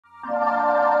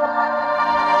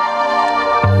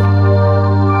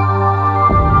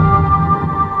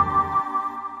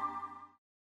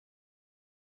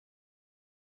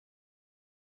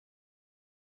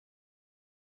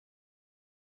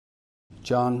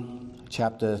John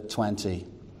chapter 20,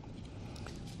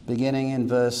 beginning in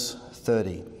verse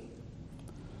 30.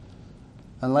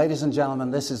 And ladies and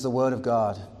gentlemen, this is the word of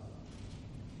God.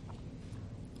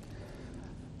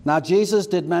 Now Jesus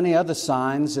did many other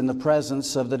signs in the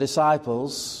presence of the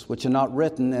disciples, which are not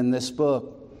written in this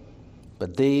book.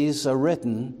 But these are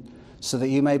written so that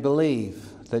you may believe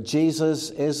that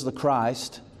Jesus is the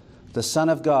Christ, the Son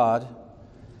of God,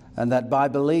 and that by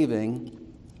believing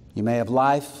you may have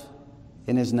life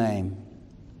in His name.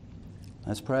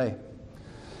 Let's pray.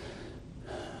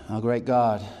 Our great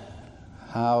God,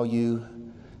 how you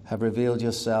have revealed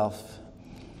yourself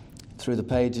through the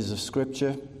pages of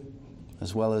Scripture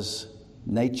as well as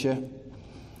nature.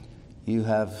 You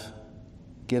have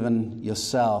given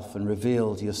yourself and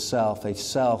revealed yourself, a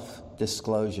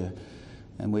self-disclosure.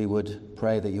 And we would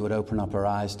pray that you would open up our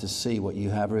eyes to see what you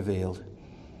have revealed.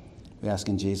 We ask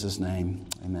in Jesus' name,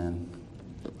 amen.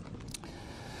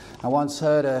 I once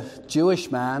heard a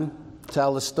Jewish man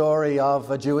tell the story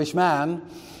of a Jewish man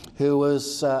who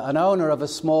was an owner of a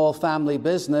small family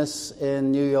business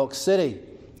in New York City.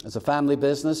 It's a family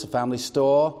business, a family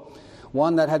store,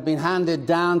 one that had been handed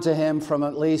down to him from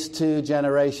at least 2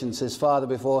 generations, his father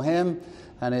before him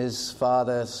and his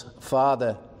father's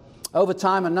father. Over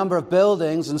time, a number of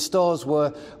buildings and stores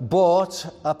were bought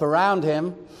up around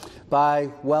him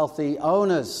by wealthy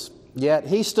owners. Yet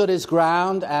he stood his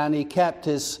ground and he kept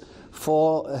his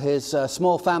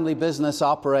small family business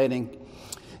operating.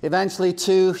 Eventually,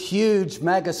 2 huge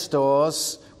mega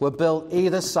stores were built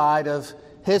either side of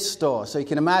his store. So you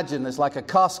can imagine there's like a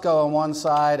Costco on one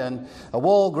side and a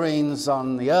Walgreens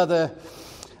on the other.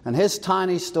 And his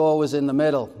tiny store was in the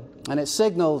middle. And it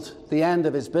signaled the end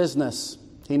of his business.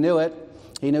 He knew it.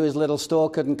 He knew his little store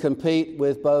couldn't compete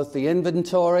with both the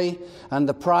inventory and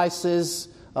the prices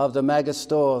of the mega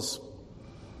stores.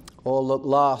 All looked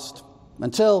lost.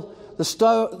 Until the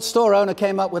store owner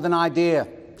came up with an idea.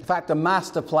 In fact, a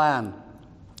master plan.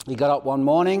 He got up one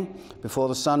morning before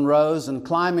the sun rose and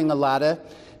climbing a ladder,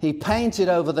 he painted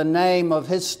over the name of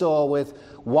his store with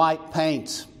white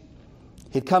paint.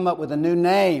 He'd come up with a new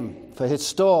name for his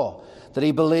store that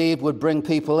he believed would bring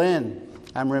people in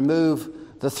and remove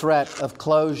the threat of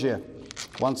closure.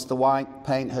 Once the white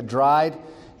paint had dried,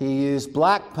 he used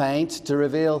black paint to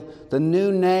reveal the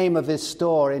new name of his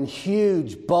store in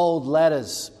huge, bold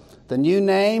letters. The new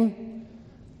name,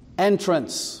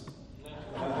 Entrance.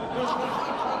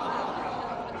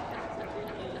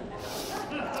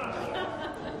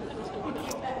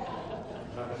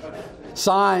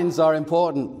 Signs are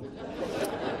important,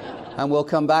 and we'll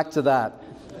come back to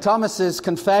that. Thomas's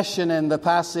confession in the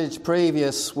passage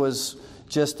previous was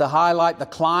just to highlight the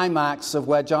climax of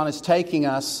where John is taking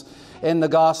us in the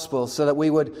gospel, so that we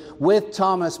would, with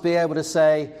Thomas, be able to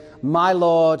say, "My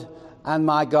Lord and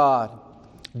my God."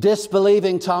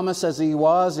 Disbelieving Thomas as he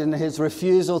was in his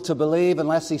refusal to believe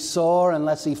unless he saw,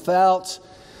 unless he felt,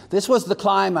 this was the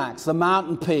climax, the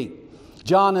mountain peak.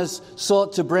 John has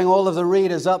sought to bring all of the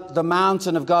readers up the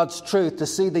mountain of God's truth to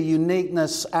see the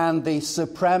uniqueness and the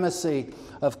supremacy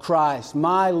of Christ,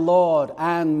 my Lord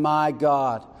and my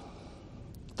God.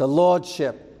 The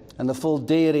lordship and the full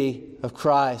deity of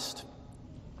Christ.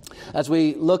 As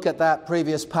we look at that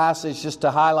previous passage, just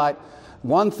to highlight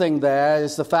one thing there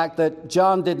is the fact that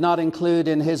John did not include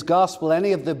in his gospel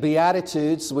any of the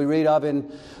Beatitudes we read of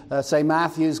in, say,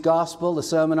 Matthew's gospel, the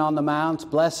Sermon on the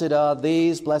Mount. Blessed are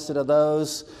these, blessed are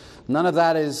those. None of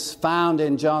that is found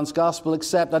in John's gospel,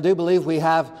 except I do believe we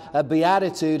have a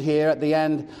beatitude here at the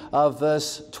end of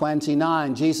verse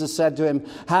 29. Jesus said to him,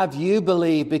 "Have you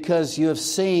believed because you have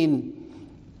seen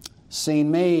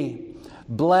me?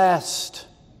 Blessed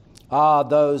are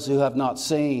those who have not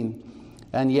seen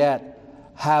and yet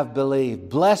have believed.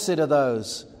 Blessed are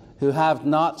those who have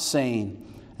not seen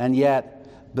and yet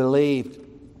believed."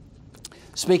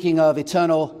 Speaking of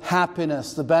eternal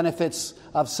happiness, the benefits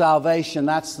of salvation,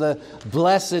 that's the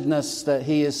blessedness that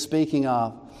he is speaking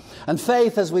of. And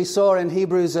faith, as we saw in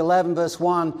Hebrews 11 verse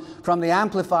 1 from the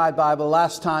Amplified Bible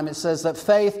last time, it says that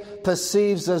faith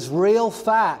perceives as real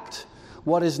fact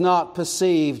what is not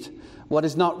perceived, what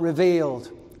is not revealed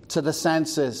to the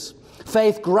senses.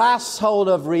 Faith grasps hold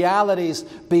of realities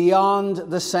beyond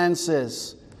the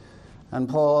senses. And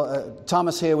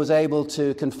Thomas here was able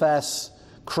to confess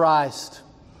Christ.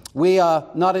 We are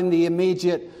not in the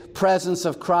immediate presence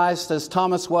of Christ as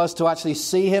Thomas was to actually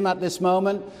see him at this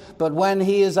moment. But when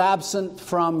he is absent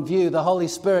from view, the Holy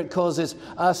Spirit causes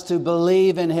us to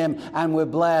believe in him, and we're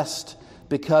blessed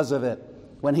because of it.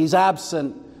 When he's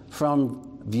absent from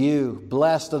view,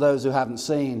 blessed are those who haven't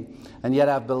seen and yet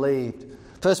have believed.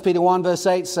 1 Peter 1 verse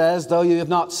 8 says, "Though you have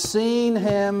not seen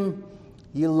him,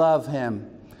 you love him.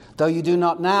 Though you do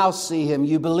not now see him,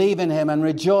 you believe in him and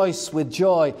rejoice with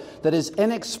joy that is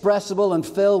inexpressible and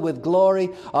filled with glory,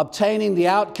 obtaining the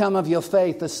outcome of your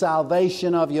faith, the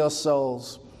salvation of your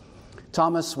souls.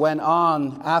 Thomas went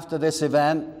on after this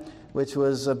event, which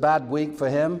was a bad week for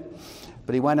him,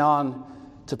 but he went on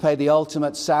to pay the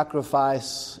ultimate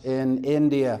sacrifice in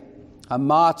India, a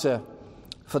martyr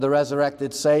for the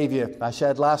resurrected Savior. I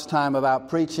shared last time about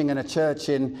preaching in a church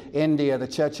in India, the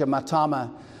Church of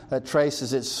Matama, that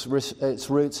traces its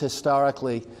roots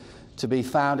historically to be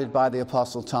founded by the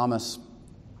Apostle Thomas.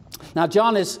 Now,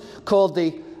 John is called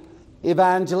the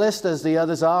evangelist, as the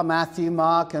others are, Matthew,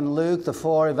 Mark, and Luke, the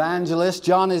four evangelists.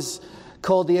 John is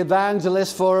called the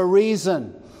evangelist for a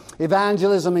reason.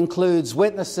 Evangelism includes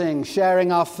witnessing,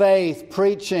 sharing our faith,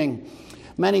 preaching,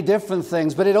 many different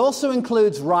things, but it also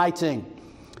includes writing.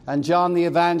 And John the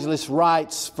evangelist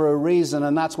writes for a reason,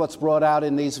 and that's what's brought out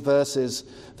in these verses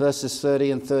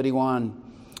 30 and 31.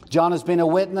 John has been a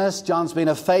witness. John's been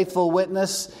a faithful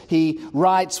witness. He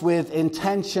writes with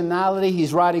intentionality.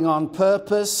 He's writing on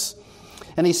purpose.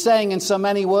 And he's saying in so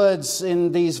many words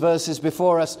in these verses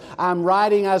before us, I'm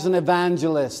writing as an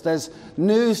evangelist. There's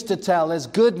news to tell. There's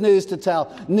good news to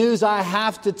tell. News I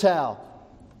have to tell.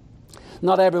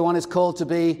 Not everyone is called to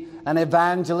be an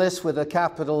evangelist with a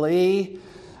capital E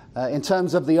in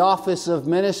terms of the office of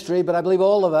ministry, but I believe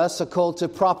all of us are called to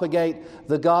propagate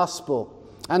the gospel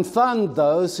and fund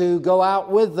those who go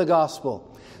out with the gospel.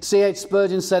 C.H.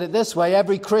 Spurgeon said it this way: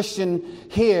 every Christian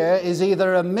here is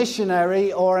either a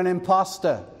missionary or an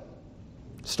imposter.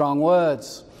 Strong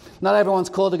words. Not everyone's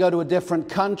called to go to a different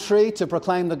country to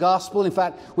proclaim the gospel. In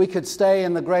fact, we could stay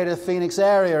in the greater Phoenix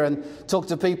area and talk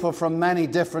to people from many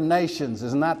different nations.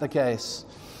 Isn't that the case?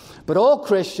 But all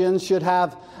Christians should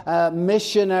have a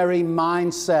missionary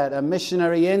mindset, a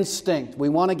missionary instinct. We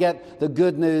want to get the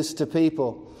good news to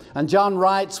people. And John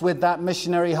writes with that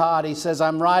missionary heart. He says,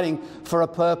 I'm writing for a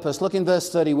purpose. Look in verse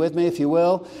 30 with me, if you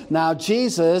will. Now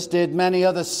Jesus did many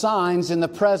other signs in the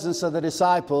presence of the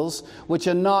disciples, which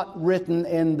are not written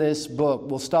in this book.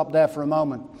 We'll stop there for a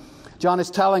moment. John is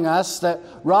telling us that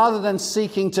rather than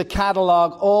seeking to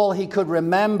catalog all he could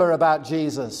remember about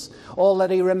Jesus, all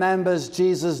that he remembers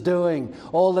Jesus doing,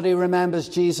 all that he remembers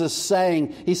Jesus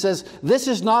saying, he says, this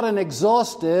is not an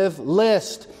exhaustive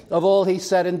list of all he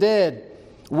said and did.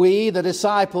 We, the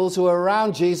disciples who were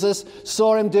around Jesus,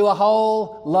 saw him do a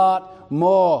whole lot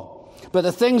more. But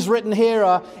the things written here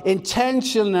are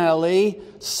intentionally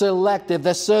selective.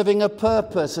 They're serving a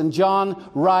purpose, and John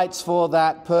writes for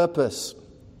that purpose.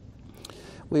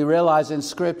 We realize in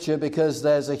Scripture, because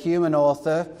there's a human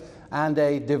author and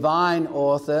a divine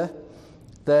author,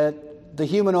 that the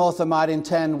human author might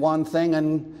intend one thing,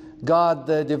 and God,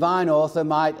 the divine author,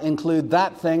 might include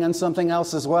that thing and something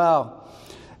else as well.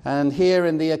 And here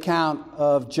in the account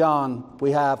of John,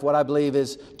 we have what I believe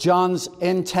is John's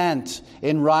intent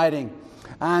in writing.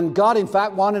 And God, in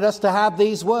fact, wanted us to have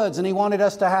these words, and he wanted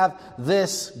us to have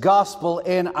this gospel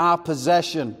in our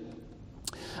possession.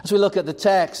 As we look at the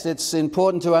text, it's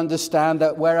important to understand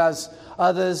that whereas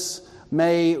others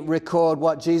may record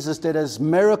what Jesus did as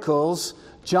miracles,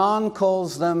 John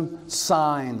calls them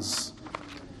signs.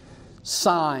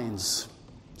 Signs.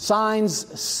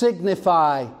 Signs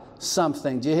signify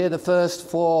something. Do you hear the first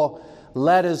four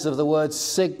letters of the word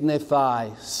signify,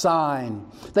 sign?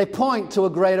 They point to a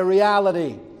greater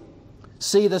reality.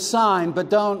 See the sign,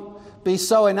 but don't be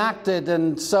so enacted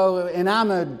and so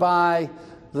enamored by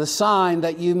the sign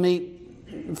that you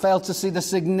fail to see the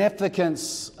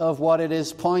significance of what it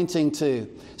is pointing to.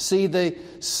 See the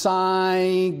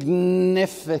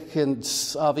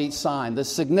significance of each sign, the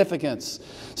significance.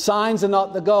 Signs are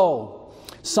not the goal.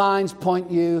 Signs point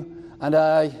you and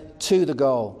I to the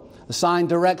goal. The sign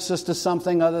directs us to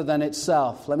something other than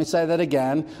itself. Let me say that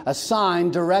again. A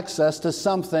sign directs us to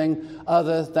something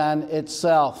other than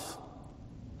itself.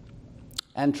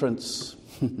 Entrance.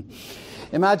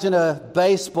 Imagine a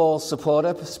baseball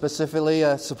supporter, specifically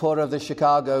a supporter of the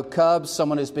Chicago Cubs,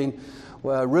 someone who's been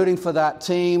rooting for that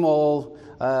team all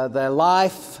their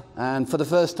life, and for the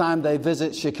first time they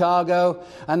visit Chicago,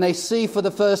 and they see for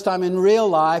the first time in real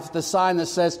life the sign that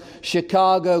says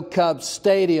Chicago Cubs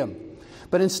Stadium.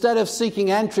 But instead of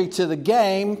seeking entry to the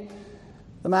game,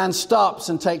 the man stops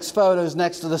and takes photos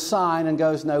next to the sign and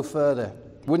goes no further.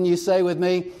 Wouldn't you say with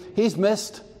me, he's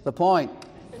missed the point?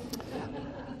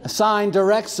 A sign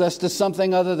directs us to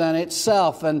something other than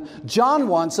itself. And John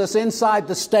wants us inside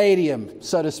the stadium,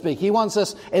 so to speak. He wants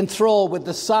us enthralled with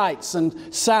the sights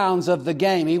and sounds of the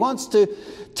game. He wants to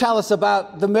tell us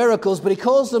about the miracles, but he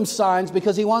calls them signs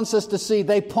because he wants us to see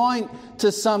they point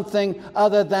to something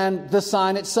other than the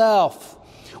sign itself.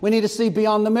 We need to see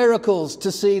beyond the miracles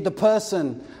to see the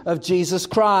person of Jesus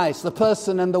Christ, the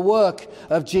person and the work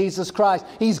of Jesus Christ.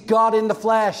 He's God in the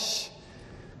flesh.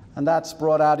 And that's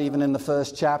brought out even in the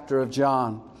first chapter of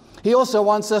John. He also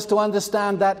wants us to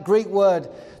understand that Greek word,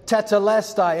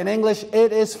 tetelestai. In English,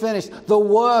 it is finished. The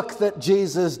work that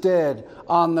Jesus did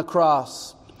on the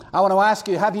cross. I want to ask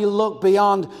you, have you looked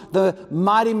beyond the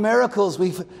mighty miracles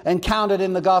we've encountered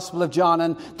in the Gospel of John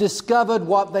and discovered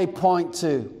what they point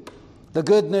to? The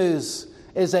good news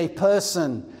is a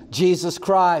person, Jesus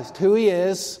Christ, who he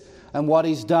is and what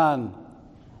he's done.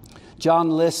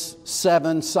 John lists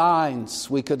 7 signs.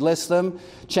 We could list them.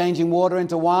 Changing water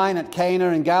into wine at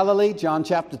Cana in Galilee, John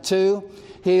chapter 2.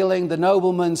 Healing the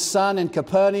nobleman's son in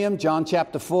Capernaum, John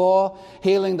chapter 4.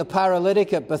 Healing the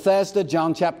paralytic at Bethesda,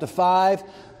 John chapter 5.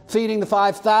 Feeding the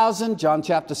 5,000, John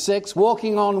chapter 6.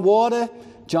 Walking on water,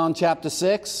 John chapter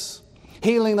 6.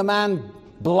 Healing the man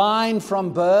blind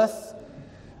from birth,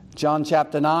 John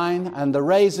chapter 9. And the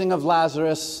raising of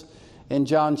Lazarus in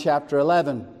John chapter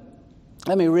 11.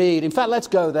 Let me read. In fact, let's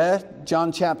go there.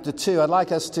 John chapter 2. I'd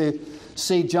like us to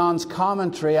see John's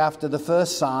commentary after the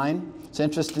first sign. It's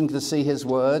interesting to see his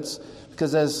words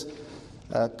because there's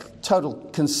total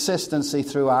consistency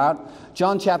throughout.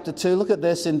 John chapter 2, look at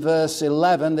this in verse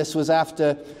 11. This was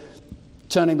after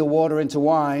turning the water into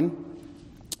wine.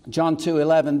 John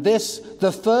 2:11. This,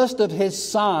 the first of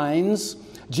his signs,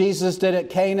 Jesus did at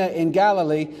Cana in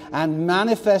Galilee and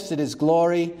manifested his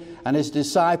glory, and his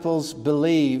disciples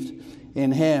believed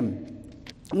in him.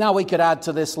 Now we could add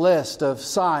to this list of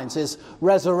signs his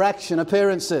resurrection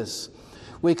appearances.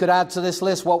 We could add to this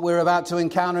list what we're about to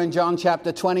encounter in John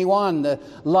chapter 21, the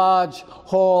large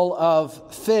haul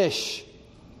of fish.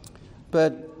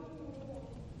 But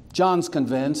John's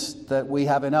convinced that we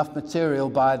have enough material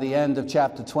by the end of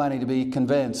chapter 20 to be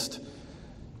convinced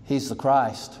he's the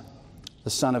Christ, the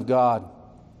Son of God.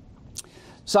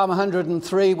 Psalm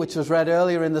 103, which was read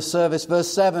earlier in the service,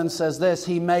 verse 7 says this: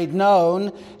 He made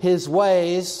known his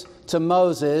ways to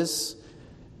Moses,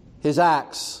 his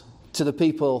acts to the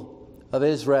people of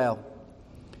Israel.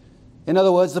 In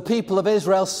other words, the people of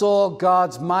Israel saw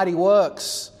God's mighty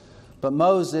works, but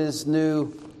Moses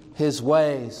knew his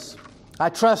ways. I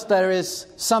trust there is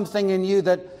something in you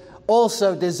that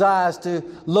also desires to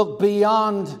look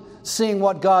beyond seeing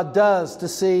what God does to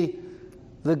see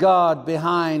the God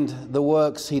behind the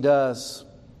works he does.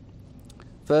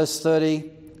 Verse 30,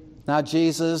 now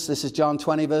Jesus, this is John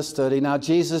 20 verse 30, now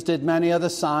Jesus did many other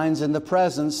signs in the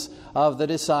presence of the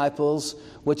disciples,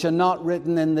 which are not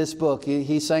written in this book.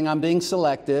 He's saying, I'm being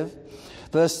selective.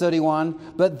 Verse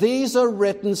 31, but these are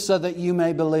written so that you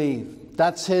may believe.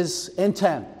 That's his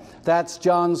intent. That's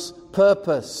John's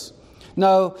purpose.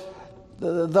 No,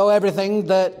 though everything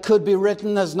that could be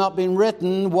written has not been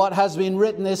written, what has been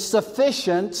written is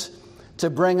sufficient to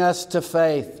bring us to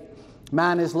faith.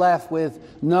 Man is left with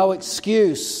no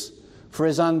excuse for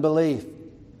his unbelief.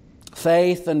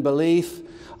 Faith and belief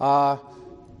are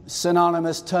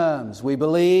synonymous terms. We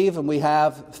believe and we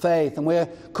have faith. And we're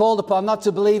called upon not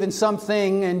to believe in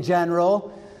something in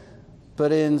general,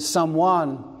 but in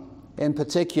someone in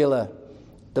particular,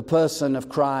 the person of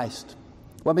Christ.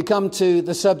 When we come to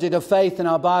the subject of faith in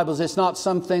our Bibles, it's not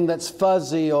something that's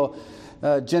fuzzy or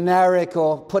generic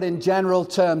or put in general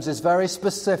terms. It's very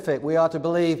specific. We are to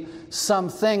believe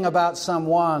something about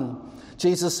someone.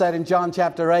 Jesus said in John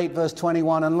chapter 8, verse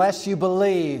 21, unless you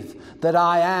believe that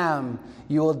I am,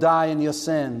 you will die in your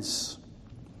sins.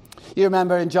 You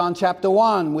remember in John chapter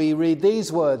 1, we read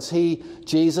these words.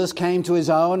 Jesus came to his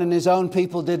own, and his own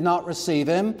people did not receive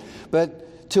him.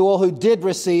 But to all who did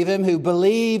receive him, who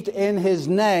believed in his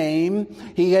name,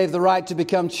 he gave the right to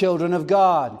become children of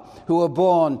God, who were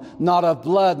born not of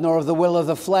blood, nor of the will of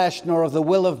the flesh, nor of the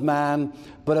will of man,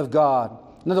 but of God.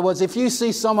 In other words, if you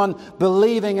see someone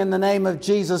believing in the name of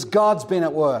Jesus, God's been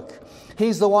at work.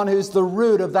 He's the one who's the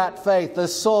root of that faith, the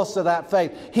source of that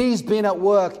faith. He's been at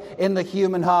work in the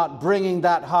human heart, bringing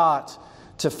that heart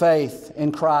to faith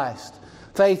in Christ.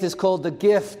 Faith is called the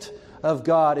gift of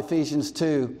God, Ephesians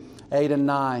 2, 8 and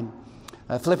 9.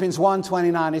 Philippians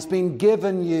 1:29, it's been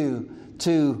given you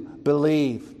to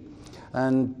believe.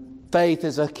 And faith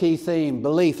is a key theme.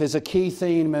 Belief is a key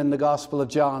theme in the Gospel of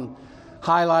John,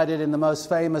 highlighted in the most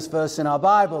famous verse in our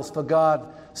Bibles, for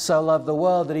God so loved the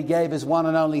world that he gave his one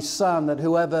and only Son, that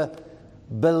whoever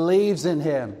believes in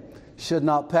him should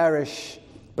not perish,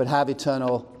 but have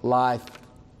eternal life.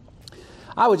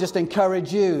 I would just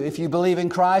encourage you, if you believe in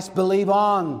Christ, believe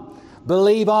on.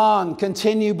 Believe on.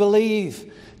 Continue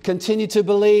to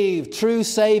believe. True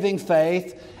saving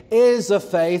faith is a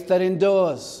faith that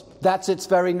endures. That's its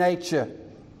very nature.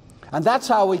 And that's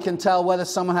how we can tell whether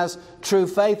someone has true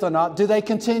faith or not. Do they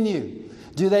continue?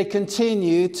 Do they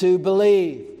continue to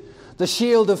believe? The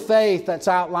shield of faith that's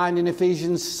outlined in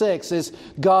Ephesians 6 is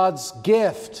God's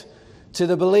gift to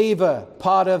the believer,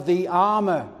 part of the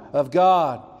armor of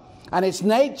God. And its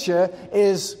nature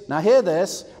is, now hear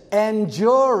this,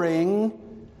 enduring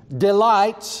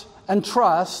delight and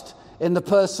trust in the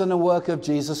person and work of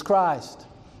Jesus Christ.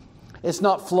 It's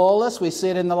not flawless. We see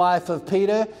it in the life of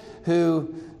Peter,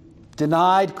 who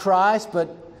denied Christ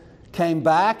but came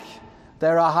back.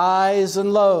 There are highs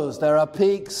and lows. There are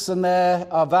peaks and there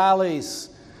are valleys.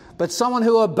 But someone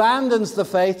who abandons the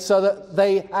faith so that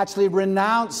they actually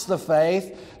renounce the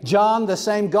faith, John, the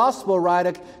same gospel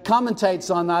writer,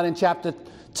 commentates on that in chapter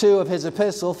 2 of his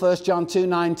epistle, 1 John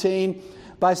 2:19,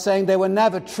 by saying they were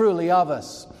never truly of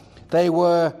us. They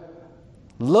were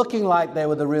looking like they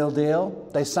were the real deal.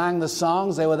 They sang the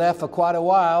songs. They were there for quite a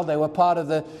while. They were part of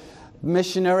the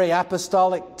missionary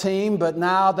apostolic team, but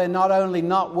now they're not only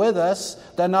not with us,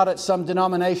 they're not at some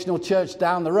denominational church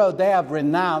down the road. They have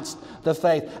renounced the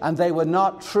faith, and they were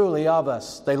not truly of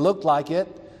us. They looked like it.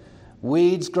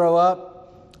 Weeds grow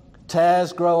up,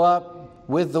 tares grow up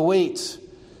with the wheat,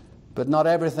 but not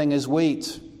everything is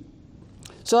wheat.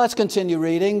 So let's continue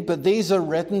reading. But these are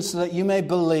written so that you may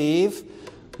believe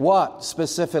what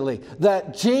specifically?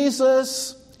 That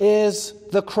Jesus is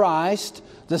the Christ,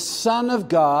 the Son of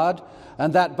God,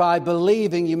 and that by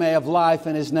believing you may have life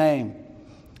in his name.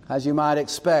 As you might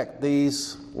expect,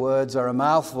 these words are a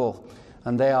mouthful,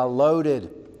 and they are loaded.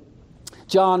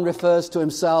 John refers to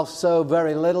himself so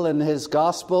very little in his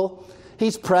gospel.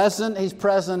 He's present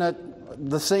at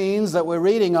the scenes that we're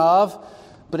reading of,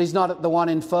 but he's not the one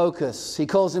in focus. He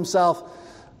calls himself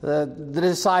the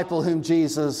disciple whom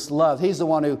Jesus loved. He's the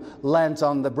one who leant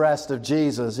on the breast of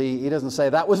Jesus. He doesn't say,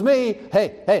 that was me.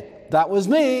 Hey, that was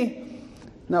me.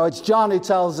 No, it's John who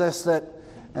tells us that,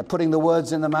 putting the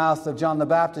words in the mouth of John the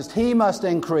Baptist, he must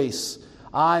increase,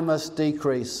 I must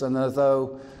decrease. And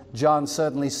although John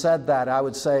certainly said that, I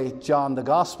would say John the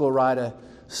gospel writer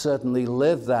certainly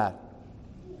lived that.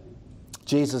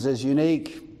 Jesus is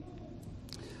unique.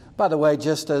 By the way,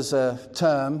 just as a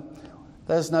term,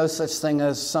 there's no such thing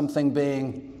as something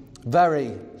being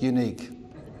very unique.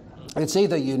 It's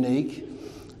either unique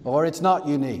or it's not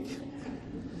unique.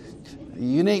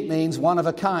 Unique means one of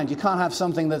a kind. You can't have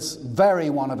something that's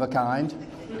very one of a kind.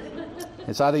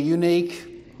 It's either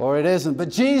unique or it isn't. But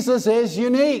Jesus is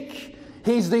unique.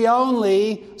 He's the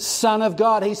only Son of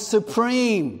God. He's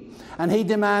supreme. And he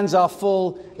demands our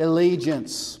full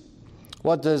allegiance.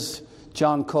 What does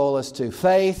John call us to?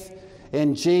 Faith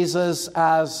in Jesus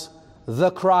as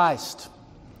the Christ.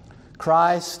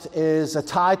 Christ is a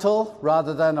title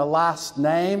rather than a last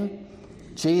name.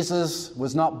 Jesus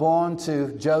was not born to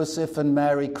Joseph and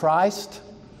Mary Christ.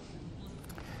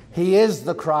 He is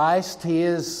the Christ. He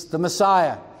is the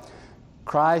Messiah.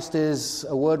 Christ is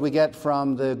a word we get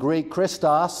from the Greek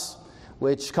Christos,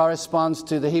 which corresponds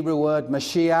to the Hebrew word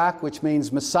Mashiach, which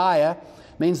means Messiah,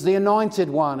 means the anointed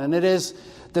one. And it is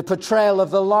the portrayal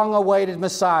of the long-awaited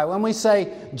Messiah. When we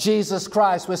say Jesus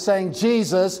Christ, we're saying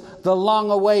Jesus, the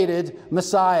long-awaited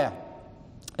Messiah.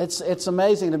 It's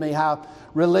amazing to me how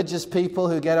religious people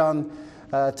who get on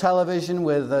television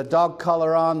with a dog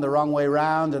collar on the wrong way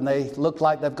round and they look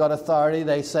like they've got authority,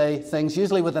 they say things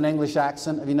usually with an English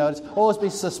accent. Have you noticed? Always be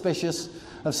suspicious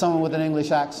of someone with an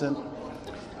English accent.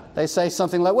 They say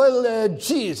something like, well,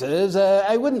 Jesus,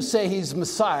 I wouldn't say he's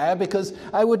Messiah because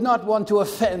I would not want to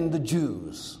offend the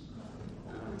Jews.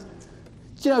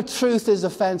 You know, truth is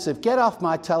offensive. Get off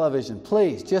my television,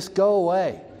 please. Just go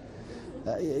away.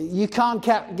 You can't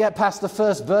get past the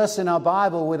first verse in our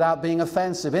Bible without being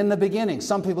offensive. In the beginning,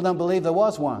 some people don't believe there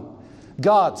was one.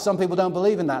 God, some people don't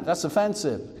believe in that. That's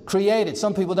offensive. Created,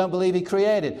 some people don't believe he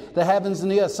created. The heavens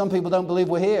and the earth, some people don't believe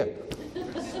we're here.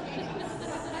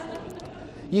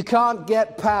 You can't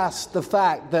get past the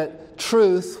fact that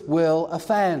truth will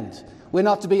offend. We're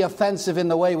not to be offensive in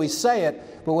the way we say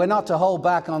it, but we're not to hold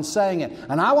back on saying it.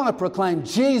 And I want to proclaim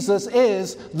Jesus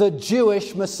is the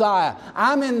Jewish Messiah.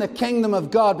 I'm in the kingdom of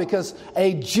God because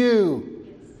a Jew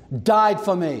died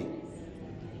for me.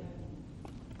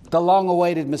 The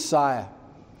long-awaited Messiah.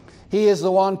 He is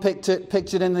the one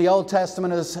pictured in the Old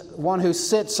Testament as one who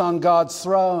sits on God's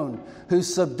throne, who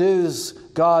subdues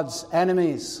God's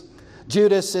enemies.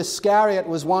 Judas Iscariot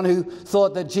was one who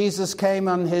thought that Jesus came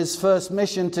on his first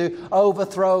mission to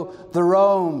overthrow the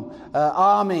Rome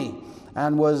army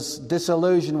and was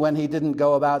disillusioned when he didn't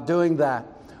go about doing that.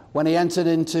 When he entered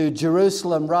into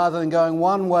Jerusalem, rather than going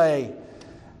one way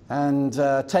and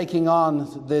taking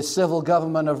on the civil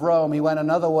government of Rome, he went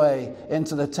another way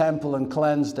into the temple and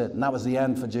cleansed it. And that was the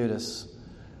end for Judas.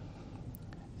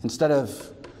 Instead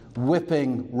of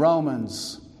whipping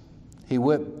Romans, he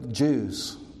whipped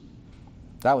Jews.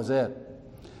 That was it.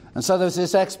 And so there's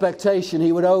this expectation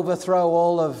he would overthrow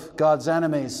all of God's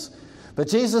enemies. But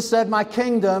Jesus said, my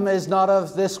kingdom is not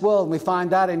of this world. We find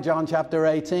that in John chapter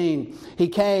 18. He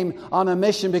came on a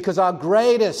mission because our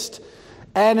greatest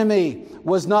enemy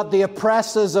was not the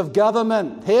oppressors of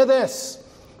government. Hear this.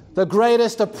 The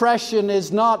greatest oppression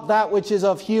is not that which is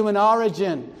of human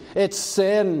origin. It's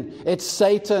sin, it's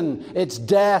Satan, it's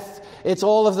death, it's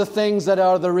all of the things that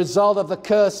are the result of the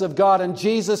curse of God. And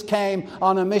Jesus came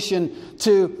on a mission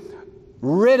to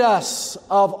rid us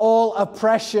of all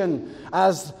oppression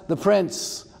as the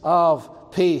Prince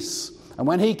of Peace. And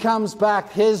when he comes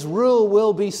back, his rule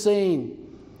will be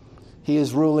seen. He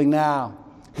is ruling now.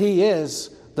 He is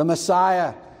the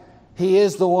Messiah. He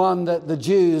is the one that the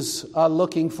Jews are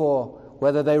looking for,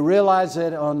 whether they realize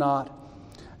it or not.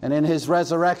 And in his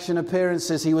resurrection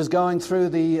appearances, he was going through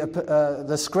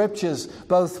the scriptures,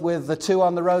 both with the two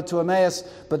on the road to Emmaus.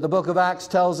 But the book of Acts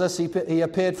tells us he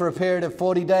appeared for a period of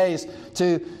 40 days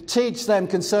to teach them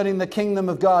concerning the kingdom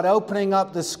of God, opening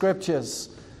up the scriptures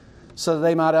so that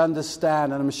they might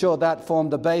understand. And I'm sure that formed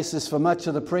the basis for much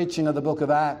of the preaching of the book of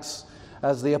Acts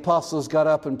as the apostles got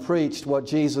up and preached what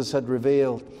Jesus had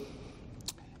revealed.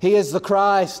 He is the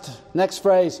Christ. Next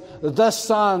phrase, the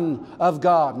Son of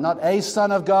God. Not a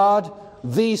Son of God,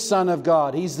 the Son of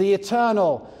God. He's the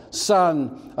eternal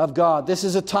Son of God. This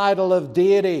is a title of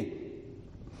deity.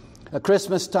 At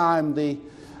Christmas time, the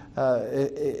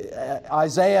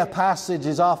Isaiah passage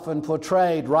is often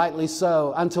portrayed, rightly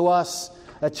so. Unto us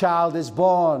a child is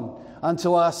born.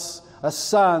 Unto us a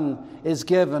son is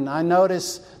given. I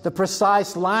notice the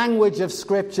precise language of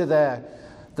Scripture there.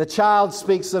 The child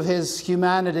speaks of his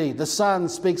humanity. The son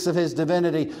speaks of his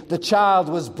divinity. The child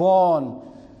was born,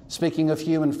 speaking of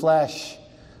human flesh.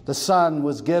 The son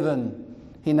was given.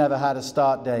 He never had a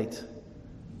start date.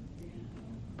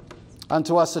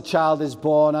 Unto us a child is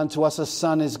born, unto us a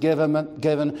son is given,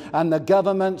 and the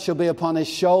government shall be upon his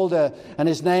shoulder, and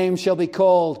his name shall be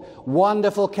called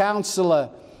Wonderful Counselor,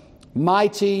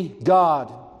 Mighty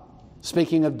God,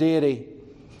 speaking of deity,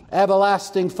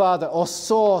 Everlasting Father, or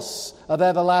Source of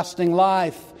everlasting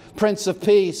life, Prince of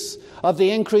Peace. Of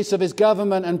the increase of his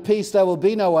government and peace there will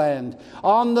be no end.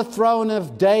 On the throne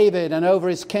of David and over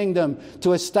his kingdom,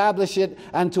 to establish it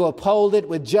and to uphold it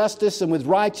with justice and with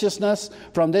righteousness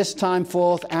from this time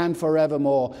forth and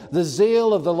forevermore. The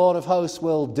zeal of the Lord of hosts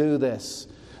will do this.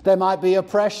 There might be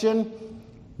oppression,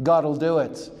 God will do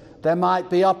it. There might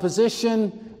be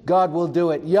opposition, God will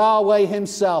do it. Yahweh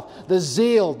himself, the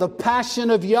zeal, the passion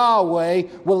of Yahweh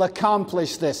will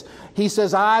accomplish this. He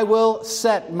says, I will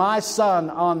set my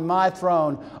son on my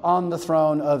throne, on the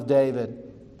throne of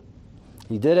David.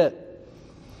 He did it.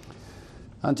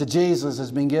 Unto Jesus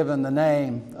has been given the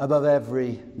name above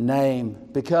every name,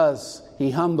 because he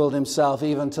humbled himself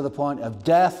even to the point of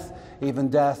death, even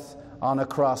death on a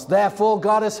cross. Therefore,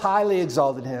 God has highly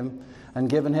exalted him and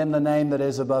given him the name that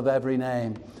is above every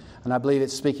name. And I believe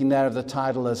it's speaking there of the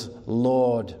title as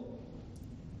Lord.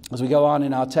 As we go on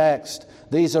in our text,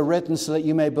 these are written so that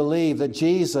you may believe that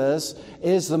Jesus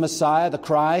is the Messiah, the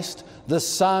Christ, the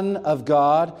Son of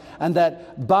God, and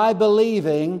that by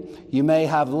believing you may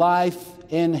have life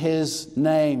in his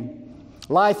name.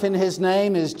 Life in his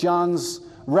name is John's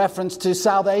reference to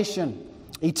salvation,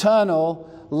 eternal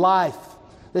life.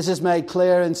 This is made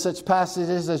clear in such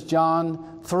passages as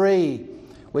John 3,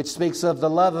 which speaks of the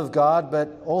love of God,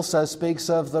 but also speaks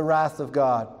of the wrath of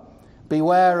God.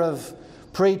 Beware of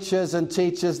preachers and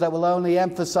teachers that will only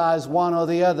emphasize one or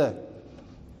the other.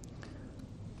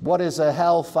 What is a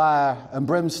hellfire and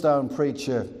brimstone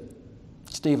preacher?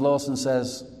 Steve Lawson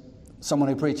says, someone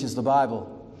who preaches the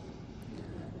Bible.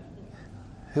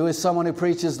 Who is someone who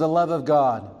preaches the love of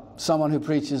God? Someone who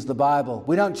preaches the Bible.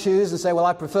 We don't choose and say, well,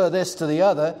 I prefer this to the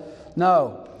other.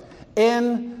 No.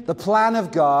 In the plan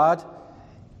of God,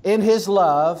 in his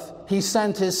love, he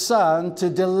sent his Son to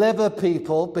deliver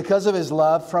people because of his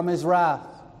love from his wrath.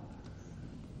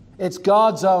 It's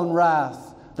God's own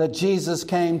wrath that Jesus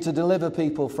came to deliver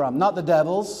people from. Not the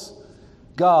devil's,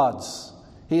 God's.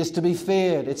 He is to be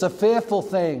feared. It's a fearful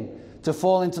thing to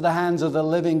fall into the hands of the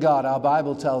living God, our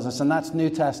Bible tells us, and that's New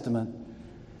Testament.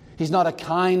 He's not a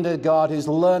kinder God who's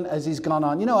learned as he's gone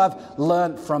on. You know, I've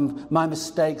learned from my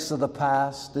mistakes of the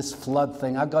past, this flood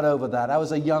thing. I got over that. I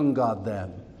was a young God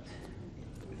then.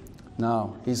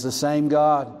 No, he's the same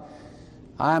God.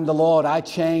 I am the Lord, I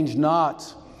change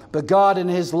not. But God in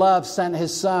his love sent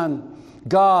his Son,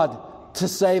 God, to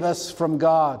save us from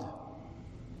God.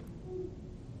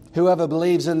 Whoever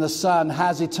believes in the Son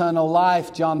has eternal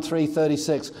life, John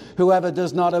 3:36. Whoever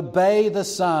does not obey the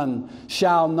Son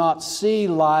shall not see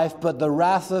life, but the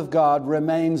wrath of God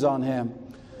remains on him.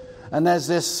 And there's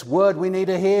this word we need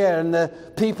to hear, and the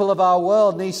people of our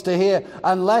world needs to hear.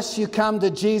 Unless you come to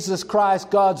Jesus Christ,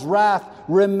 God's wrath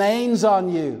remains on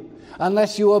you.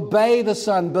 Unless you obey the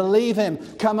Son, believe Him,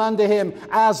 come unto Him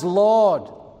as Lord.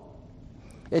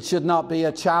 It should not be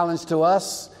a challenge to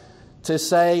us to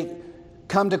say,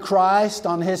 come to Christ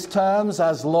on His terms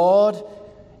as Lord.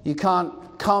 You can't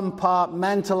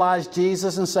compartmentalize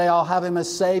Jesus and say, I'll have Him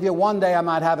as Savior. One day I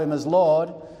might have Him as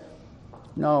Lord.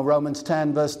 No, Romans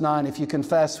 10 verse 9, if you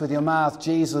confess with your mouth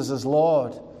Jesus as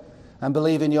Lord and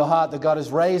believe in your heart that God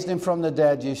has raised Him from the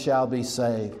dead, you shall be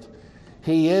saved.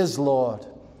 He is Lord.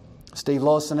 Steve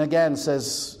Lawson again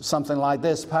says something like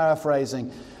this,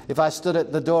 paraphrasing, if I stood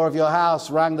at the door of your house,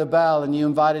 rang the bell, and you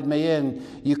invited me in,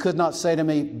 you could not say to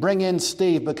me, bring in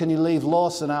Steve, but can you leave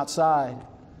Lawson outside?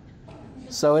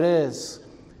 So it is.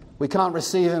 We can't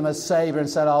receive Him as Savior and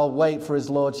say, I'll wait for His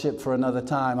Lordship for another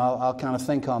time. I'll kind of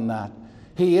think on that.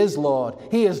 He is Lord.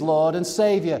 He is Lord and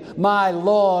Savior. My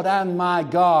Lord and my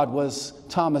God was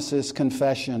Thomas's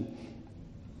confession.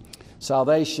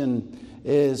 Salvation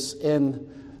is in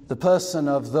the person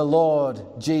of the Lord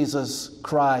Jesus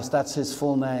Christ. That's His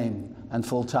full name and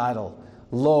full title.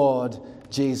 Lord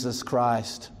Jesus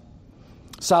Christ.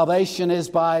 Salvation is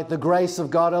by the grace of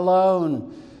God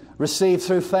alone, received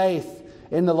through faith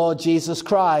in the Lord Jesus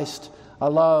Christ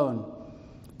alone.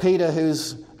 Peter,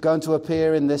 who's going to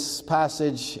appear in this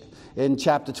passage in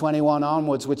chapter 21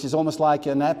 onwards, which is almost like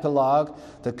an epilogue.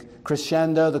 The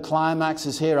crescendo, the climax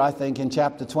is here, I think, in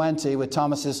chapter 20 with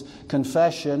Thomas's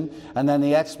confession, and then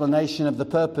the explanation of the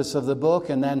purpose of the book,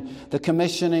 and then the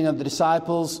commissioning of the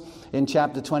disciples in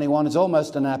chapter 21 is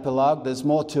almost an epilogue. There's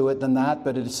more to it than that,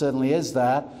 but it certainly is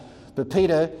that. But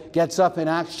Peter gets up in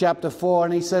Acts chapter 4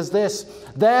 and he says this,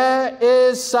 there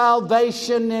is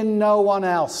salvation in no one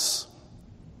else.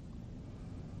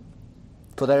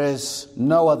 For there is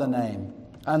no other name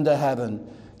under heaven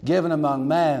given among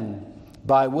men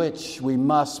by which we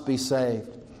must be saved.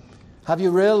 Have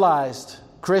you realized,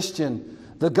 Christian,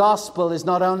 the gospel is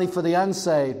not only for the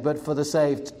unsaved, but for the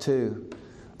saved too.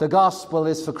 The gospel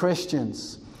is for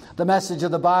Christians. The message of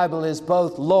the Bible is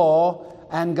both law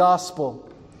and gospel.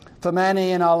 For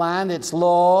many in our land, it's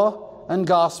law and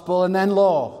gospel and then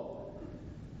law.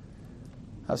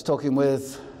 I was talking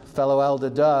with fellow elder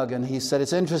Doug, and he said,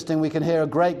 it's interesting, we can hear a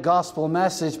great gospel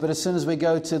message, but as soon as we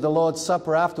go to the Lord's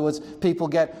Supper afterwards, people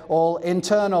get all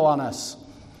internal on us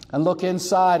and look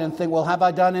inside and think, well, have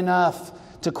I done enough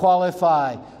to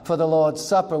qualify for the Lord's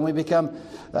Supper? And we become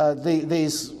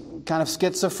these kind of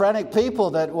schizophrenic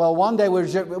people that, well, one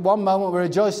moment we're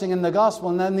rejoicing in the gospel,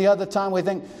 and then the other time we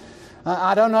think,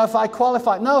 I don't know if I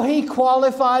qualify. No, He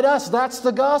qualified us. That's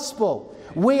the gospel.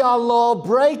 We are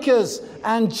lawbreakers,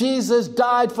 and Jesus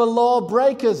died for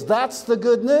lawbreakers. That's the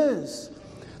good news.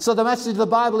 So the message of the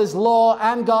Bible is law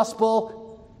and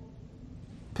gospel,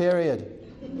 period.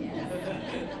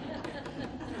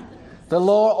 The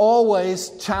law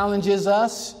always challenges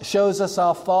us, shows us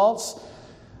our faults.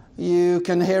 You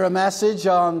can hear a message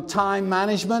on time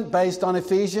management based on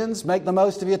Ephesians. Make the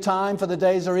most of your time, for the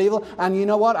days are evil. And you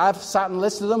know what? I've sat and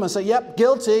listened to them and said, yep,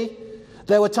 guilty.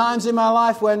 There were times in my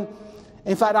life when,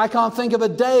 in fact, I can't think of a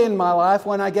day in my life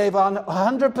when I gave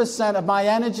 100% of my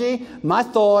energy, my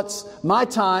thoughts, my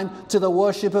time to the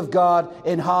worship of God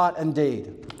in heart and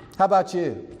deed. How about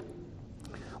you?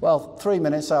 Well, 3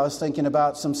 minutes I was thinking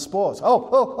about some sports.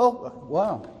 Oh,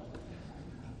 wow.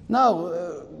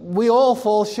 No, we all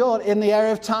fall short in the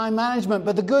area of time management.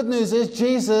 But the good news is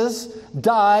Jesus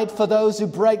died for those who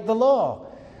break the law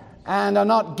and are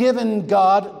not given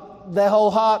God their whole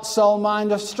heart, soul,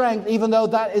 mind, or strength, even though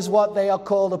that is what they are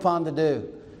called upon to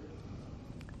do.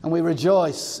 And we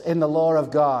rejoice in the law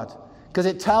of God because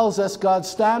it tells us God's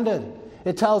standard.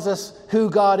 It tells us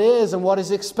who God is and what is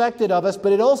expected of us,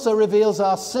 but it also reveals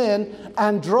our sin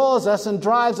and draws us and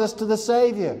drives us to the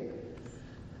Savior.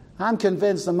 I'm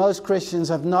convinced that most Christians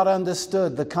have not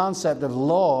understood the concept of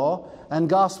law and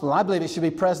gospel. I believe it should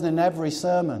be present in every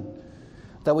sermon,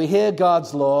 that we hear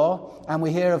God's law and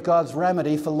we hear of God's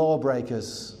remedy for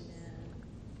lawbreakers.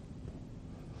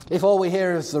 If all we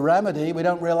hear is the remedy, we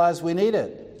don't realize we need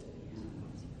it.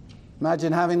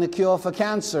 Imagine having the cure for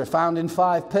cancer found in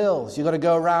 5 pills. You've got to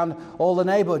go around all the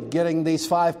neighborhood getting these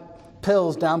 5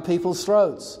 pills down people's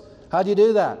throats. How do you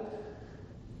do that?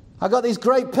 I got these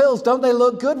great pills. Don't they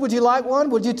look good? Would you like one?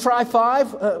 Would you try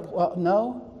 5? Well,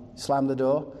 no. Slam the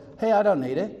door. Hey, I don't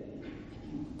need it.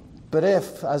 But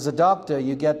if, as a doctor,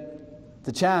 you get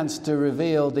the chance to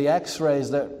reveal the x-rays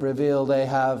that reveal they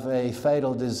have a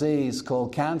fatal disease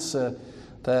called cancer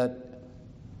that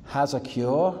has a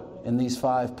cure in these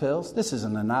 5 pills. This is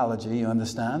an analogy, you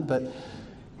understand, but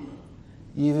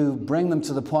you bring them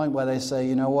to the point where they say,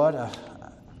 you know what,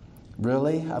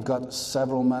 really? I've got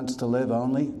several months to live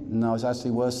only? No, it's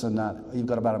actually worse than that. You've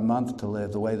got about a month to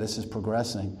live, the way this is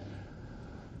progressing.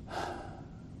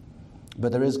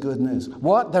 But there is good news.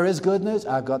 What? There is good news?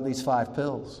 I've got these 5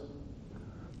 pills.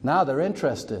 Now they're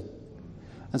interested.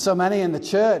 And so many in the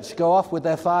church go off with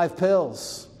their 5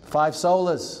 pills, 5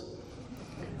 solas.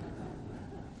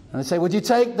 And they say, would you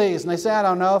take these? And they say, I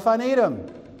don't know if I need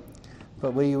them.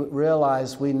 But we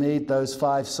realize we need those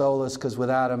 5 solas because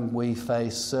without them we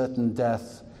face certain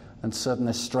death and certain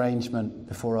estrangement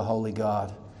before a holy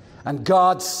God. And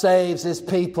God saves His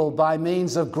people by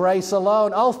means of grace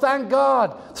alone. Oh, thank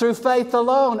God, through faith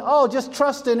alone. Oh, just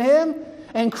trust in Him,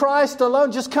 in Christ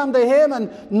alone. Just come to Him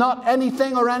and not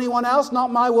anything or anyone else,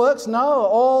 not my works. No,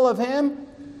 all of Him.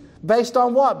 Based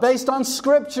on what? Based on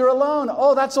Scripture alone.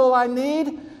 Oh, that's all I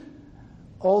need?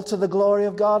 All to the glory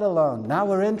of God alone. Now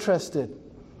we're interested.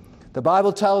 The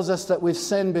Bible tells us that we've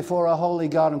sinned before a holy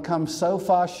God and come so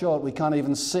far short we can't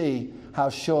even see how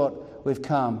short we've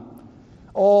come.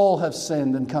 All have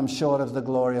sinned and come short of the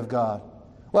glory of God.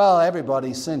 Well,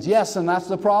 everybody sins. Yes, and that's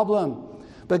the problem.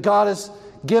 But God has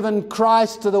given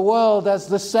Christ to the world as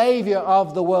the Savior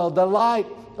of the world, the light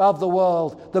of the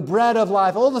world, the bread of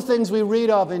life, all the things we read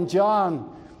of in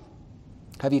John.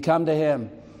 Have you come to Him?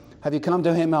 Have you come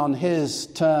to Him on His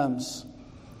terms?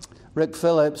 Rick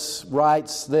Phillips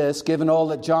writes this, given all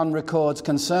that John records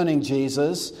concerning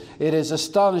Jesus, it is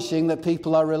astonishing that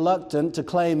people are reluctant to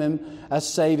claim Him as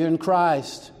Savior in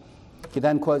Christ. He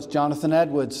then quotes Jonathan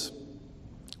Edwards.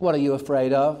 What are you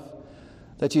afraid of?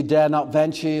 That you dare not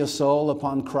venture your soul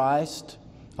upon Christ?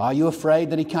 Are you afraid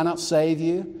that He cannot save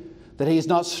you? That He is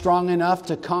not strong enough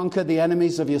to conquer the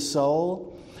enemies of your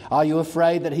soul? Are you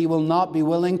afraid that He will not be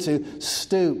willing to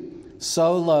stoop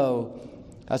so low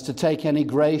as to take any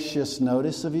gracious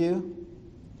notice of you?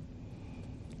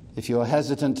 If you're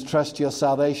hesitant to trust your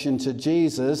salvation to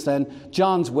Jesus, then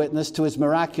John's witness to His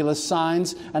miraculous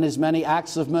signs and His many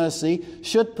acts of mercy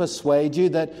should persuade you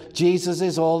that Jesus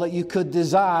is all that you could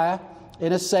desire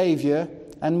in a Savior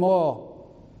and more.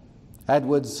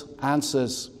 Edwards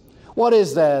answers, what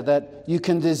is there that you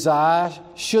can desire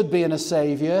should be in a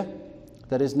Savior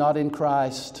that is not in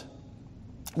Christ?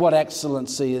 What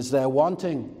excellency is there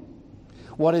wanting?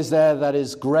 What is there that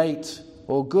is great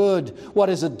or good? What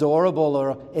is adorable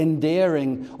or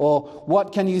endearing? Or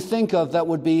what can you think of that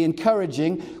would be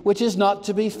encouraging, which is not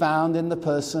to be found in the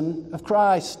person of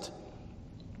Christ?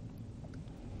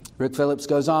 Rick Phillips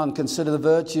goes on, consider the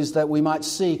virtues that we might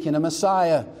seek in a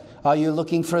Messiah. Are you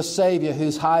looking for a Savior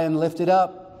who's high and lifted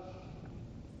up?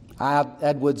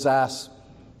 Edwards asks,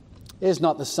 is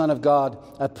not the Son of God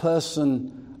a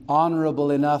person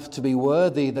honorable enough to be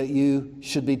worthy that you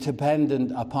should be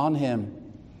dependent upon Him?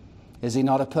 Is He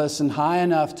not a person high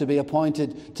enough to be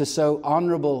appointed to so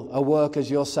honorable a work as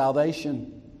your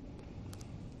salvation?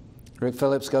 Rick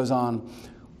Phillips goes on,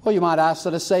 well, you might ask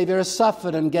that a Savior has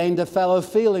suffered and gained a fellow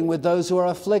feeling with those who are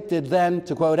afflicted. Then,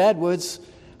 to quote Edwards,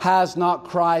 has not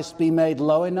Christ been made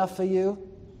low enough for you?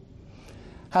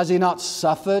 Has He not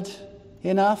suffered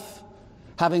enough,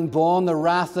 having borne the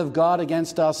wrath of God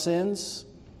against our sins?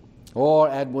 Or,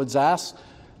 Edwards asks,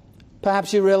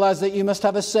 perhaps you realize that you must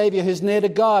have a Savior who's near to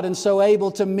God and so able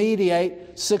to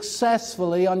mediate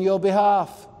successfully on your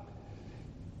behalf.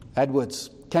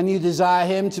 Edwards, can you desire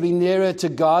Him to be nearer to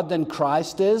God than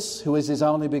Christ is, who is His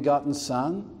only begotten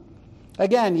Son?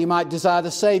 Again, you might desire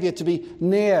the Savior to be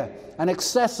near and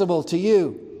accessible to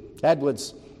you.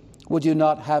 Edwards, would you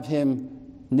not have Him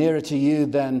nearer to you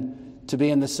than to be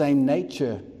in the same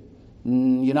nature,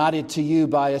 united to you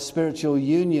by a spiritual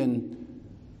union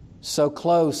so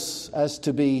close as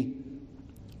to be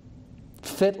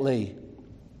fitly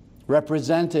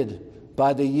represented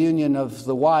by the union of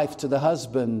the wife to the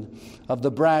husband, of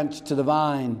the branch to the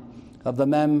vine, of the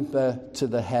member to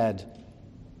the head?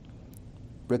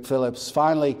 Rick Phillips,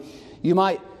 finally, you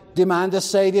might demand a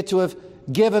Savior to have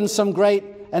given some great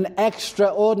and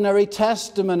extraordinary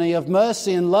testimony of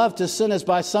mercy and love to sinners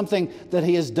by something that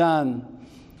He has done.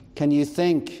 Can you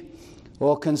think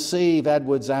or conceive,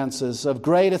 Edwards answers, of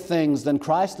greater things than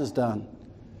Christ has done?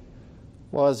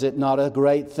 Was it not a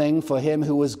great thing for Him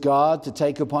who was God to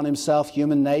take upon Himself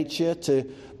human nature, to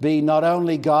be not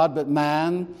only God but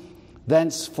man,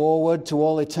 thenceforward to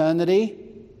all eternity?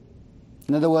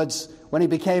 In other words, when He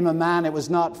became a man, it was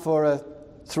not for a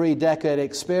 3-decade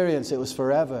experience, it was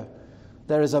forever.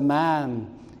 There is a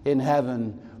man in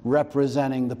heaven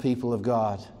representing the people of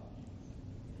God.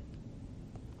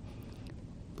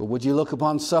 But would you look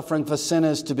upon suffering for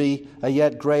sinners to be a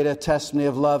yet greater testimony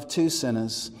of love to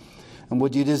sinners? And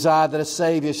would you desire that a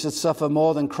Savior should suffer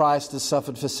more than Christ has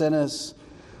suffered for sinners?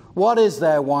 What is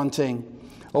there wanting?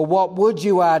 Or what would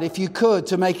you add, if you could,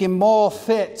 to make him more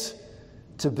fit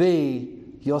to be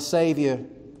your Savior?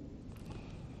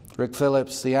 Rick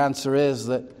Phillips, the answer is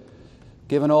that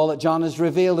given all that John has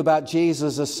revealed about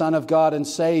Jesus as Son of God and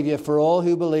Savior for all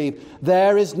who believe,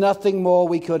 there is nothing more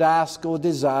we could ask or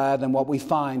desire than what we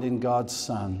find in God's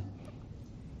Son.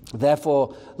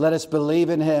 Therefore, let us believe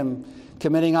in him,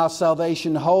 committing our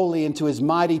salvation wholly into his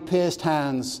mighty pierced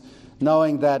hands,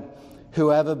 knowing that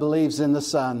whoever believes in the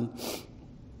Son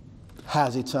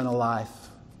has eternal life.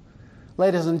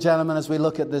 Ladies and gentlemen, as we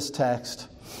look at this text,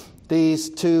 these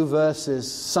two verses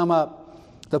sum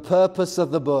up the purpose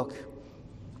of the book.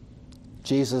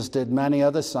 Jesus did many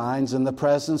other signs in the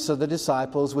presence of the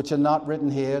disciples, which are not written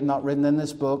here, not written in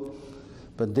this book,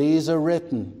 but these are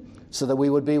written so that we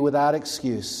would be without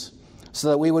excuse, so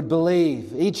that we would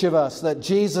believe, each of us, that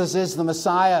Jesus is the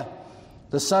Messiah,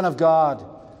 the Son of God,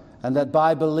 and that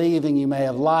by believing you may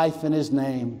have life in his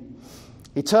name.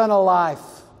 Eternal life.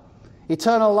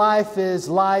 Eternal life is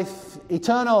life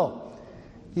eternal.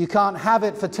 You can't have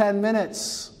it for 10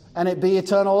 minutes and it be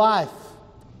eternal life.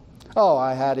 Oh,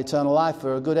 I had eternal life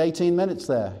for a good 18 minutes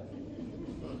there.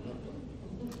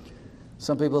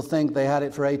 Some people think they had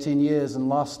it for 18 years and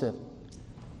lost it.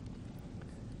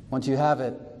 Once you have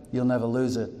it, you'll never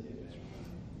lose it.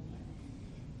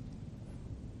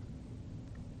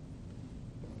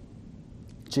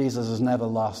 Jesus has never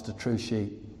lost a true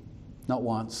sheep. Not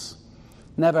once.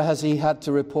 Never has he had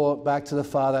to report back to the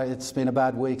Father, it's been a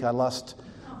bad week. I lost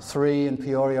 3 in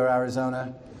Peoria,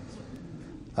 Arizona.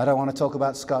 I don't want to talk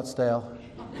about Scottsdale.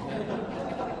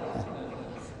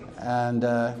 And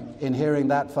in hearing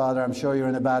that, Father, I'm sure you're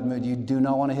in a bad mood. You do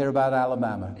not want to hear about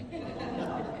Alabama.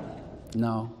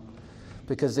 No.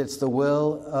 Because it's the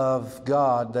will of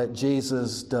God that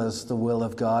Jesus does the will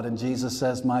of God. And Jesus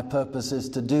says, my purpose is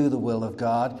to do the will of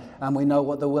God. And we know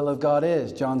what the will of God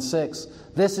is. John 6.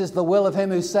 This is the will of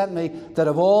him who sent me, that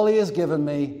of all he has given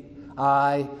me,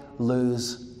 I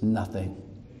lose nothing.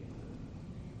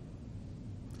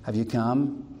 Have you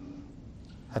come?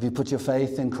 Have you put your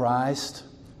faith in Christ?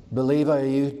 Believer, are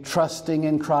you trusting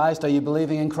in Christ? Are you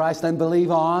believing in Christ? Then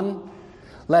believe on.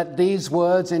 Let these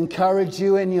words encourage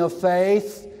you in your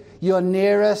faith. You're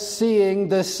nearer seeing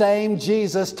the same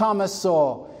Jesus Thomas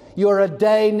saw. You're a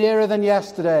day nearer than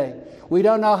yesterday. We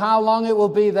don't know how long it will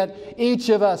be that each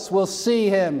of us will see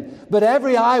him, but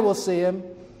every eye will see him.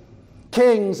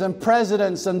 Kings and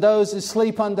presidents and those who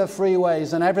sleep under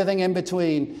freeways and everything in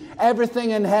between. Everything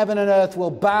in heaven and earth will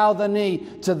bow the knee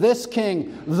to this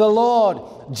King, the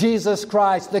Lord Jesus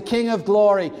Christ, the King of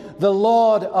glory, the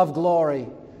Lord of glory.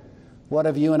 What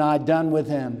have you and I done with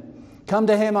him? Come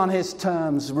to him on his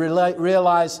terms.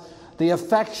 Realize the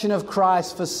affection of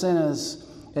Christ for sinners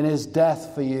in his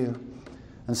death for you.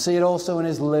 And see it also in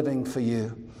his living for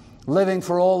you. Living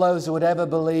for all those who would ever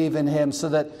believe in him, so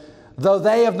that though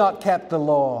they have not kept the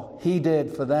law, he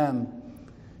did for them. Do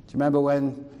you remember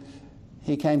when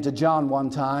he came to John one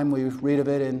time? We read of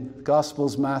it in the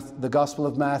Gospel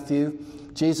of Matthew.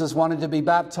 Jesus wanted to be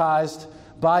baptized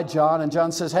by John, and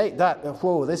John says, hey,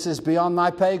 this is beyond my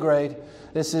pay grade.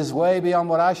 This is way beyond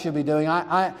what I should be doing.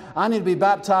 I need to be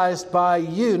baptized by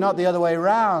you, not the other way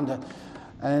around.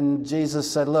 And Jesus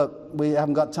said, look, we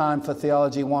haven't got time for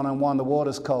theology one-on-one. The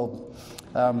water's cold.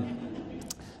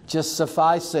 Just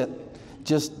suffice it.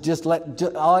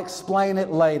 I'll explain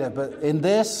it later. But in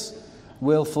this,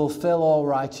 we'll fulfill all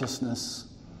righteousness.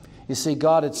 You see,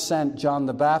 God had sent John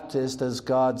the Baptist as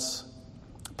God's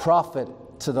prophet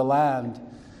to the land.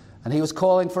 And he was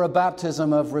calling for a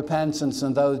baptism of repentance.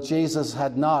 And though Jesus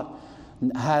had not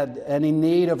had any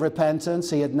need of repentance,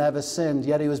 he had never sinned,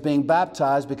 yet he was being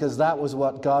baptized because that was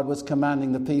what God was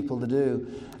commanding the people to do.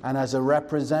 And as a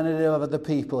representative of the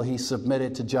people, he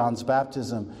submitted to John's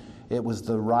baptism. It was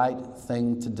the right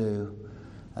thing to do.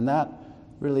 And that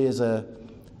really is a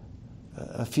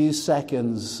few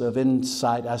seconds of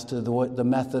insight as to the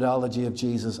methodology of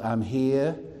Jesus. I'm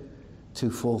here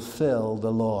to fulfill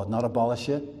the law, not abolish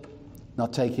it,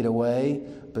 not take it away,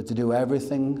 but to do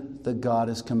everything that God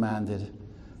has commanded.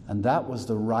 And that was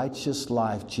the righteous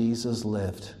life Jesus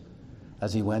lived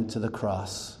as he went to the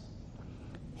cross.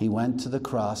 He went to the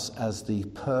cross as the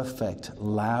perfect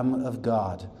Lamb of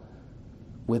God,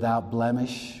 without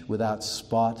blemish, without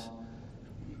spot.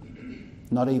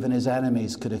 Not even his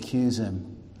enemies could accuse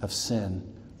him of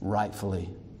sin rightfully.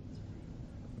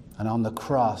 And on the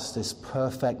cross, this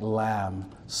perfect lamb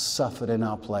suffered in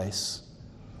our place.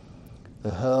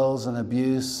 The hurls and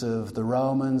abuse of the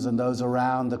Romans and those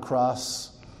around the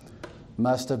cross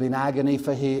must have been agony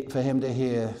for him to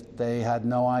hear. They had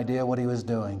no idea what he was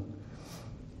doing.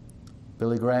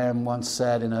 Billy Graham once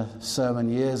said in a sermon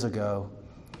years ago,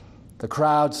 the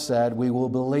crowd said, "We will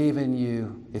believe in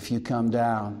you if you come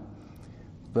down,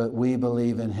 but we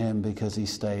believe in him because he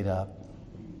stayed up."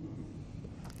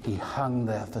 He hung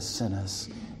there for sinners.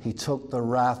 He took the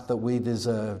wrath that we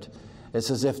deserved.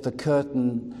 It's as if the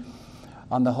curtain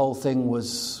on the whole thing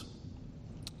was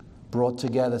brought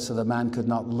together so the man could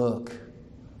not look.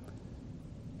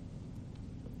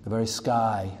 The very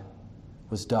sky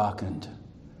was darkened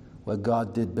where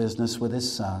God did business with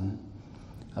his Son,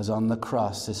 as on the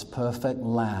cross this perfect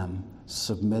lamb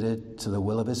submitted to the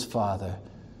will of his Father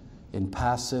in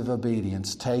passive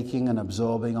obedience, taking and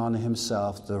absorbing on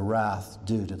himself the wrath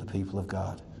due to the people of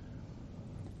God.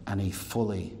 And he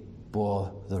fully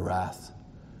bore the wrath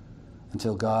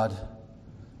until God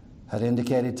had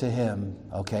indicated to him,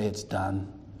 okay, it's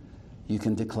done. You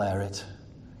can declare it.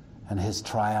 And his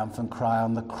triumphant cry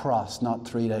on the cross, not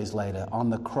 3 days later, on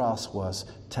the cross was,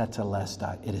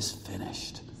 Tetelestai, it is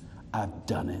finished. I've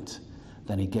done it.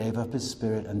 Then he gave up his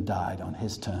spirit and died on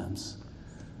his terms.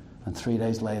 And 3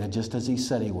 days later, just as he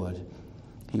said he would,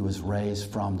 he was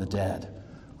raised from the dead.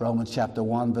 Romans chapter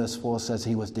 1 verse 4 says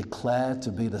he was declared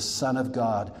to be the Son of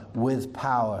God with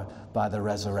power by the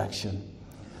resurrection.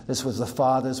 This was the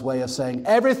Father's way of saying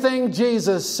everything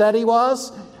Jesus said he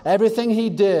was, everything he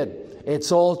did,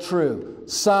 it's all true.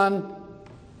 Son,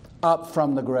 up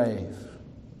from the grave.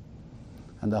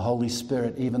 And the Holy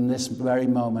Spirit, even this very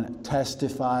moment,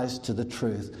 testifies to the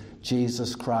truth.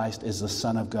 Jesus Christ is the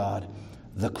Son of God,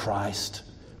 the Christ.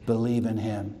 Believe in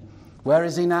him. Where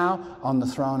is he now? On the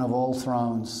throne of all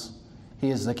thrones. He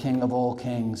is the King of all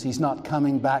kings. He's not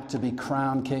coming back to be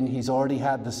crowned king. He's already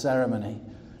had the ceremony.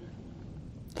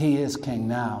 He is king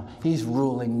now. He's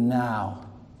ruling now.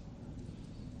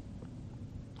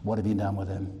 What have you done with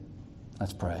him?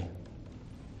 Let's pray.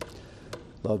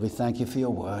 Lord, we thank you for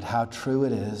your word, how true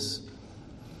it is.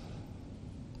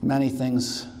 Many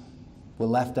things were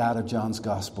left out of John's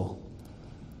gospel,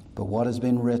 but what has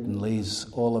been written leaves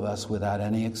all of us without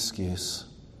any excuse,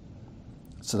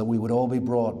 so that we would all be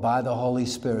brought by the Holy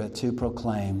Spirit to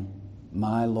proclaim,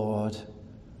 my Lord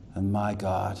and my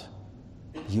God,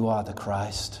 you are the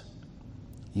Christ,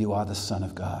 you are the Son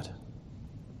of God.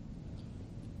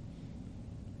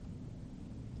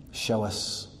 Show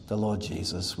us the Lord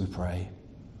Jesus, we pray,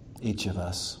 each of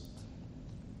us.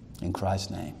 In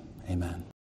Christ's name, amen.